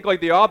almost think like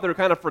the author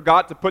kind of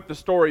forgot to put the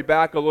story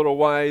back a little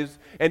wise,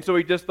 and so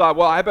he just thought,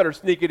 well, I better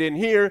sneak it in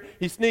here.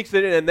 He sneaks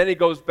it in, and then he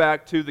goes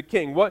back to the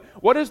king.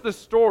 What is the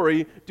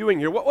story doing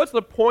here? What's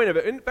the point of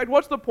it? In fact,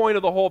 what's the point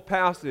of the whole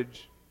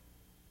passage?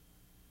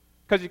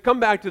 Because you come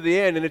back to the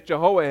end, and it's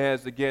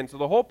Jehoahaz again. So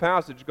the whole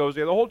passage goes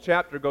together. The whole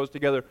chapter goes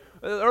together.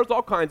 There's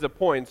all kinds of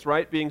points,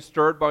 right? Being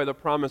stirred by the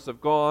promise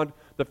of God,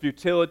 the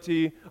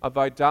futility of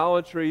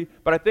idolatry.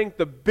 But I think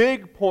the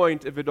big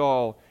point of it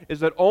all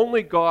is that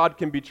only God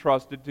can be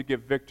trusted to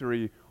give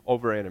victory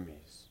over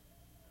enemies,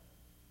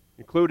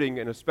 including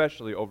and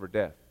especially over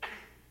death.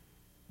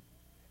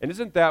 And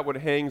isn't that what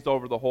hangs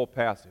over the whole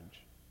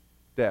passage?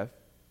 Death.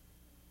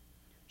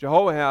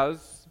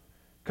 Jehoahaz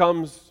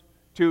comes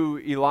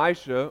to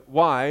Elisha.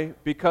 Why?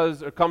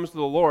 Comes to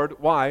the Lord.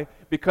 Why?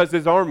 Because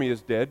his army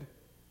is dead.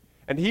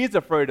 And he's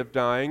afraid of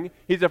dying.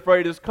 He's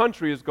afraid his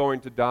country is going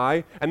to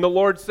die. And the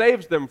Lord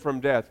saves them from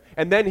death.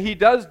 And then he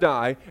does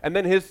die. And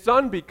then his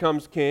son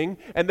becomes king.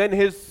 And then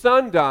his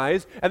son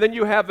dies. And then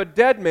you have a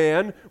dead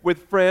man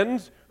with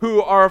friends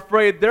who are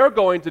afraid they're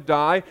going to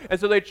die. And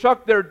so they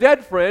chuck their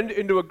dead friend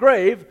into a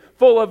grave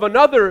full of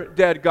another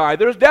dead guy.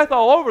 There's death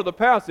all over the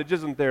passage,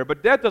 isn't there?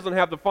 But death doesn't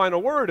have the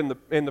final word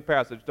in the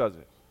passage, does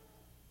it?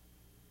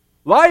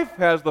 Life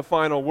has the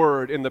final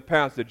word in the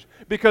passage,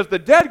 because the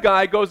dead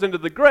guy goes into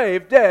the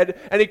grave dead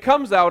and he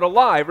comes out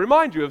alive.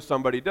 Remind you of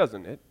somebody,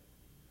 doesn't it?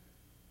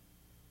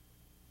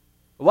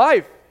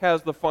 Life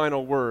has the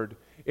final word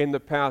in the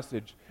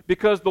passage,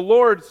 because the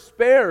Lord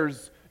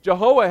spares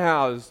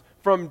Jehoahaz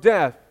from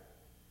death.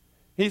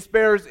 He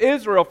spares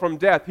Israel from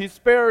death. He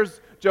spares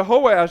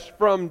Jehoash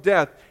from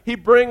death. He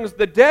brings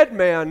the dead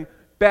man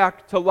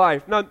back to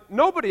life. Now,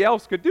 nobody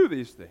else could do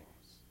these things.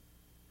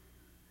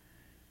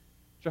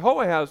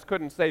 Jehoahaz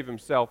couldn't save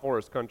himself or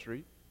his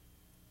country.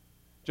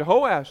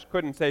 Jehoash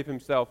couldn't save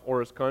himself or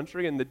his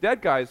country, and the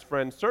dead guy's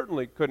friend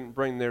certainly couldn't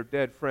bring their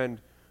dead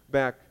friend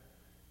back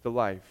to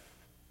life.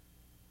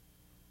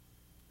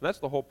 And that's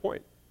the whole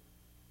point.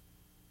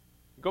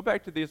 Go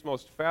back to these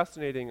most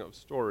fascinating of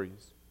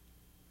stories.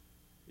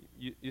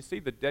 You see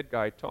the dead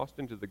guy tossed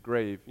into the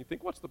grave. You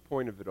think, what's the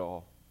point of it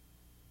all?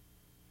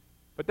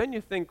 But then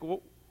you think,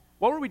 well,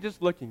 what were we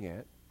just looking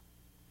at?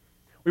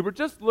 We were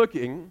just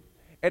looking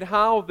at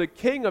how the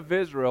king of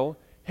Israel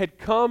had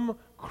come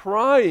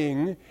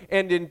crying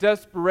and in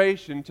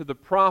desperation to the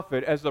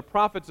prophet as the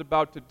prophet's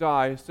about to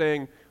die,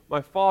 saying,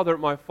 my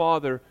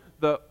father,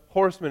 the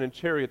horsemen and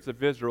chariots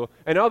of Israel.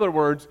 In other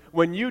words,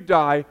 when you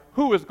die,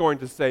 who is going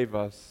to save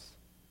us?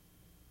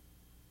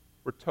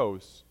 We're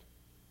toast.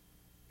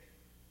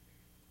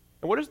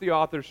 And what does the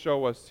author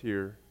show us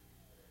here?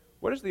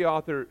 What does the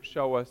author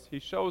show us? He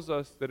shows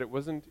us that it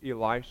wasn't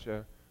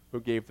Elisha who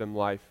gave them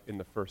life in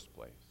the first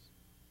place.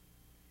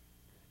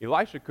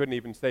 Elisha couldn't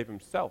even save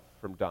himself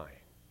from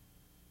dying.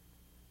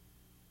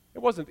 It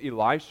wasn't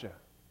Elisha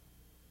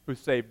who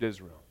saved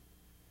Israel.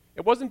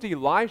 It wasn't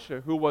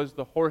Elisha who was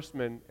the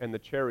horsemen and the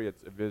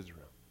chariots of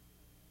Israel.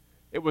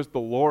 It was the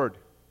Lord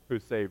who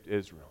saved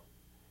Israel.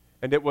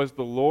 And it was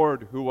the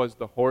Lord who was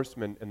the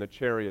horsemen and the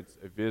chariots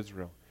of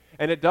Israel.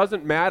 And it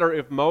doesn't matter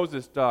if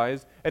Moses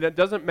dies, and it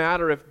doesn't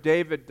matter if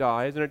David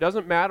dies, and it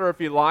doesn't matter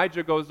if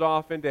Elijah goes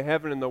off into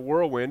heaven in the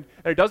whirlwind,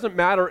 and it doesn't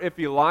matter if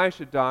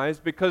Elisha dies,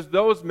 because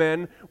those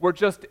men were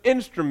just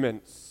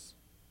instruments.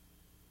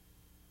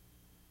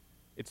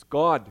 It's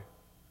God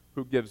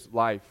who gives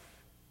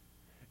life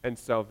and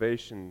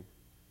salvation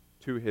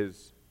to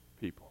his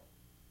people.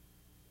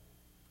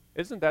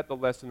 Isn't that the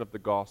lesson of the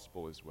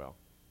gospel as well?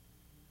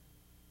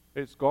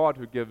 It's God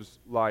who gives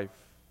life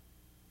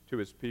to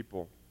his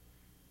people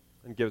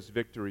and gives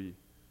victory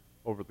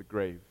over the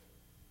grave.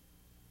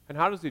 And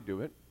how does he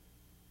do it?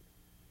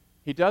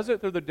 He does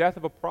it through the death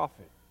of a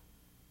prophet.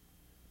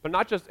 But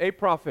not just a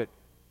prophet,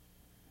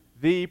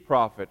 the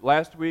prophet.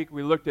 Last week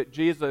we looked at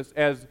Jesus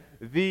as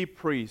the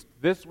priest.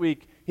 This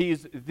week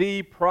he's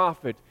the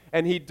prophet.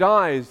 And he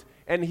dies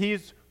and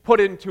he's put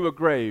into a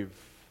grave.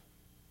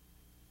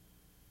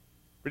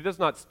 But he does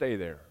not stay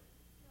there.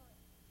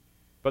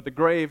 But the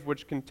grave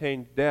which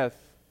contained death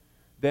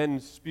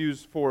then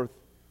spews forth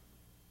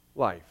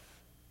life.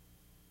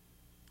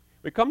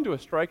 We come to a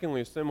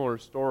strikingly similar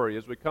story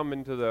as we come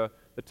into the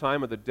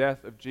time of the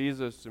death of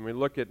Jesus, and we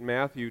look at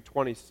Matthew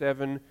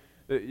 27.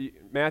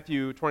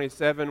 Matthew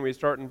 27, we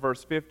start in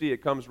verse 50. It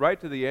comes right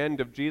to the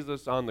end of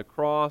Jesus on the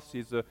cross.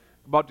 He's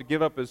about to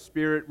give up his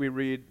spirit. We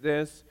read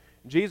this.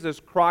 Jesus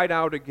cried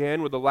out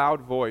again with a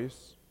loud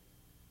voice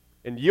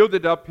and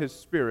yielded up his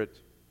spirit.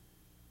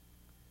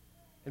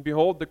 And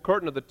behold, the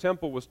curtain of the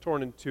temple was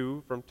torn in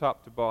two from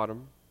top to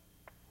bottom,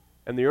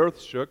 and the earth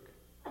shook,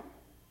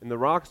 and the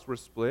rocks were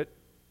split.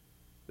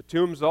 The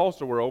tombs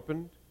also were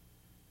opened,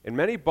 and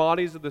many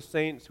bodies of the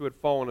saints who had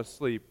fallen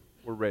asleep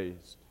were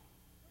raised.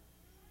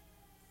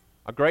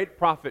 A great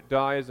prophet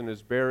dies and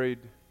is buried,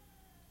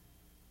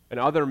 and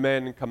other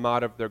men come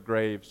out of their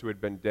graves who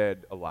had been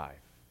dead alive.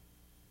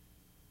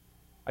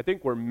 I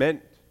think we're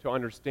meant to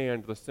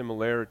understand the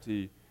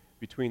similarity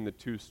between the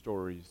two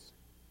stories,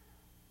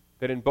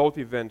 that in both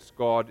events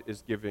God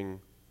is giving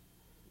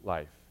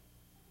life.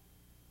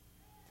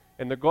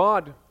 And the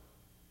God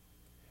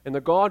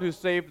who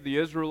saved the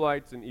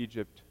Israelites in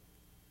Egypt,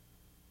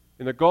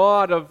 and the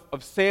God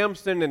of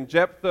Samson and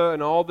Jephthah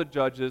and all the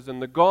judges,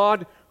 and the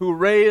God who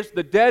raised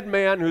the dead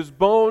man whose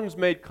bones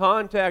made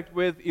contact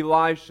with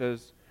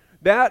Elisha's,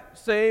 that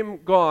same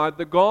God,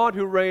 the God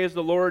who raised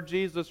the Lord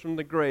Jesus from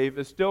the grave,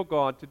 is still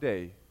God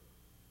today.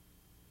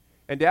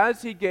 And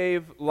as he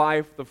gave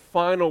life the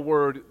final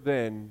word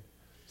then,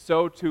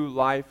 so too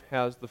life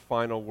has the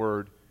final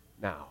word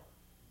now.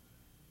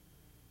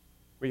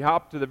 We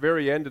hop to the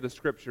very end of the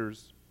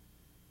Scriptures,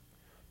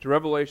 to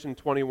Revelation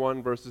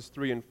 21, verses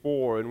 3 and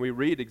 4, and we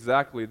read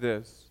exactly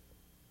this.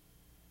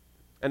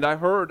 And I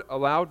heard a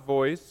loud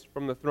voice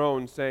from the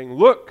throne saying,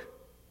 "Look,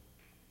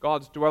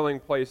 God's dwelling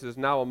place is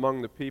now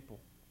among the people,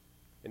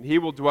 and he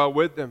will dwell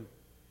with them.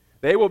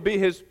 They will be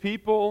his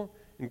people,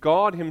 And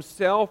God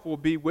himself will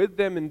be with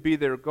them and be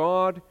their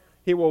God.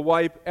 He will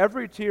wipe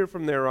every tear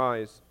from their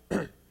eyes.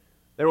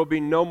 There will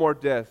be no more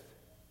death,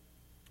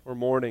 or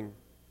mourning,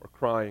 or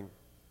crying,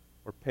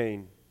 or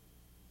pain.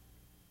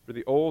 For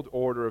the old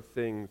order of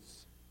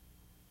things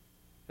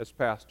has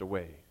passed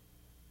away.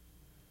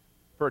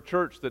 For a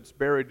church that's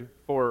buried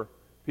 4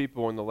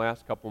 people in the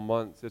last couple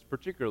months, it's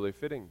particularly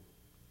fitting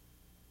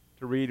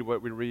to read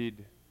what we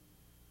read.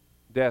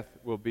 Death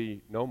will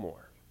be no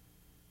more.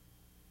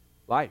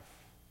 Life.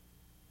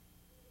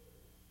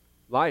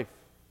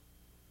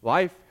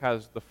 Life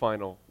has the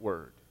final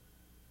word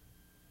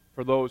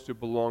for those who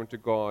belong to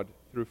God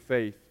through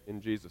faith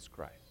in Jesus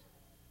Christ.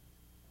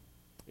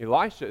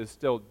 Elisha is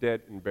still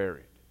dead and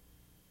buried.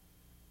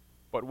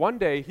 But one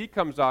day he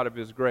comes out of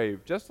his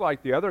grave, just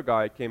like the other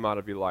guy came out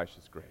of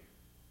Elisha's grave.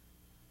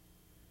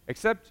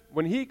 Except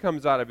when he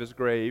comes out of his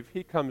grave,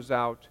 he comes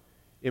out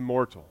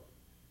immortal,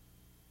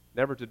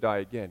 never to die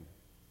again.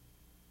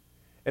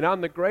 And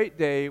on the great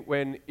day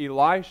when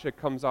Elisha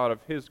comes out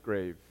of his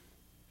grave,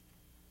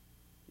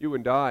 you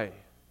and I,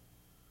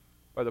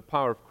 by the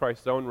power of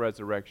Christ's own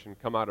resurrection,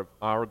 come out of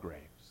our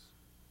graves.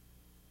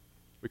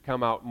 We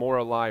come out more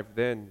alive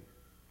then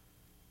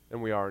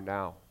than we are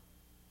now.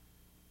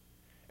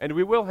 And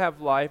we will have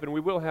life, and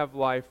we will have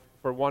life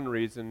for one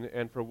reason,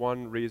 and for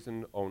one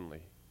reason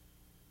only.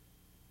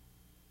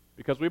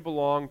 Because we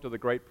belong to the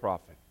great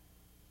prophet,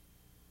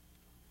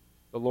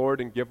 the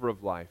Lord and giver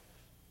of life,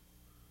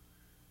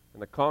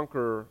 and the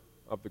conqueror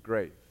of the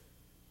grave.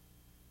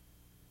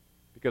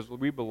 Because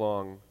we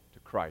belong to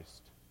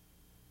Christ,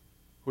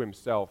 who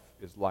himself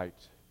is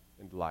light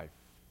and life.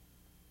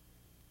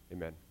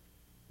 Amen.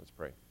 Let's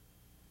pray.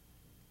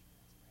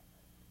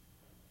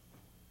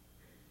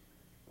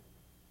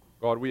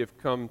 God, we have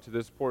come to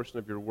this portion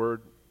of your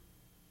word,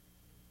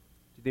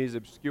 to these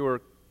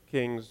obscure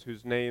kings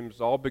whose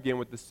names all begin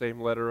with the same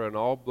letter and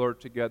all blur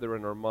together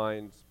in our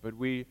minds, but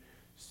we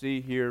see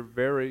here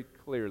very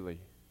clearly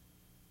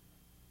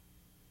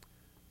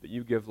that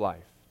you give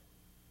life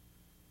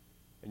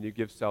and you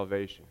give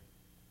salvation.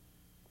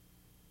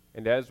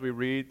 And as we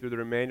read through the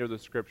remainder of the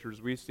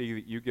scriptures, we see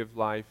that you give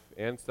life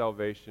and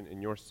salvation in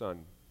your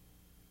Son,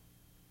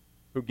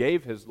 who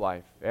gave his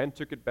life and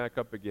took it back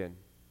up again,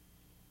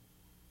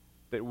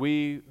 that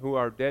we who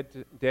are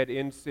dead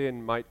in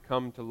sin might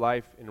come to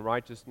life in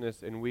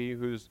righteousness, and we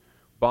whose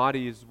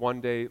bodies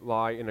one day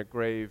lie in a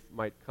grave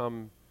might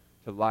come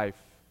to life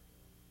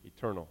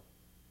eternal.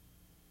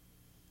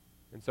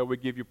 And so we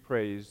give you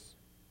praise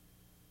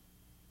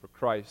for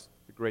Christ,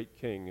 the great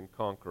King and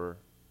Conqueror.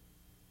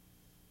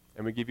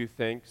 And we give you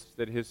thanks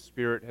that his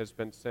Spirit has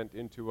been sent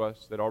into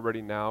us, that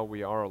already now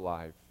we are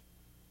alive.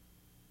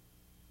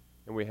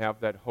 And we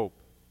have that hope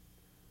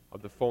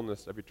of the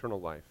fullness of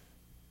eternal life.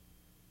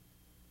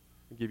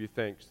 We give you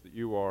thanks that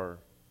you are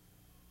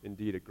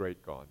indeed a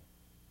great God.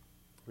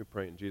 We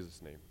pray in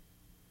Jesus' name.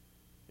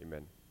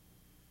 Amen.